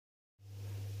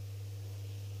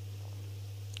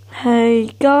Hey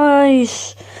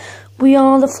guys, we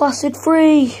are the Flaccid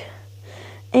Three,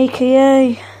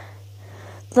 aka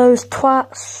those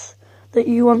twats that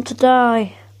you want to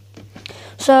die.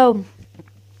 So,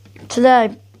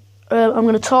 today I'm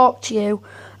going to talk to you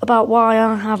about why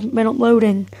I haven't been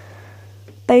uploading.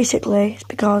 Basically, it's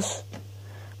because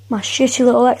my shitty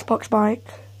little Xbox mic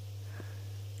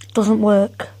doesn't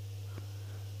work.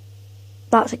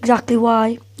 That's exactly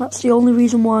why. That's the only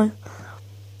reason why.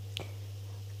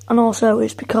 And also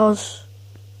it's because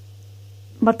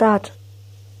my dad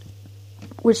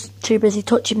was too busy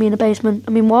touching me in the basement.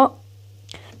 I mean, what?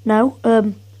 No.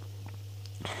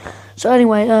 So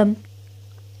anyway,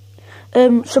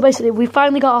 so basically we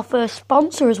finally got our first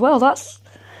sponsor as well.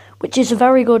 Which is a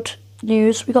very good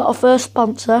news. We got our first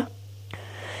sponsor.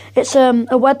 It's a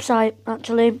website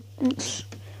actually.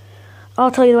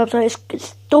 I'll tell you the website.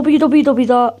 It's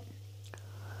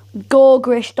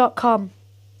www.goregrish.com.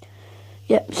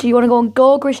 Yep, so you want to go on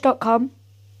goregrish.com.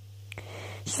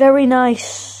 It's very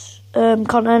nice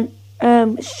content.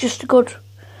 It's just a good.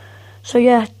 So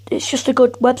yeah, it's just a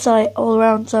good website all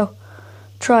around. So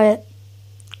try it.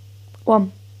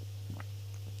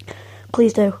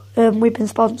 Please do. We've been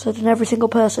sponsored, and every single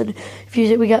person if you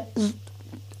use it, we get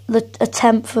a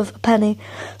tenth of a penny.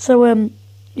 So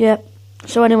yeah.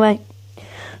 So anyway,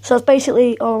 so that's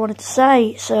basically all I wanted to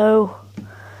say. So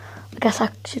I guess I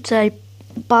should say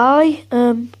bye.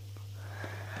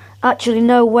 Actually,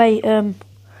 no, wait. I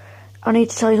need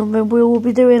to tell you something. We will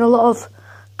be doing a lot of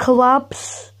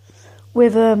collabs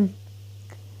with other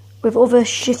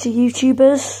shitty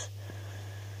YouTubers.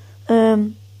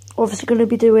 Obviously going to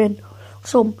be doing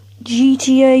some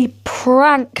GTA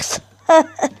pranks.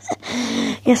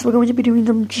 Yes, we're going to be doing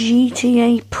some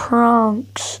GTA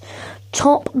pranks.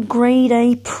 Top grade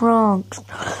A pranks.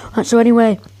 Right, so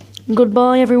anyway,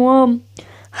 goodbye everyone.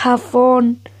 Have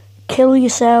fun. Kill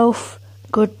yourself.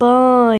 Goodbye.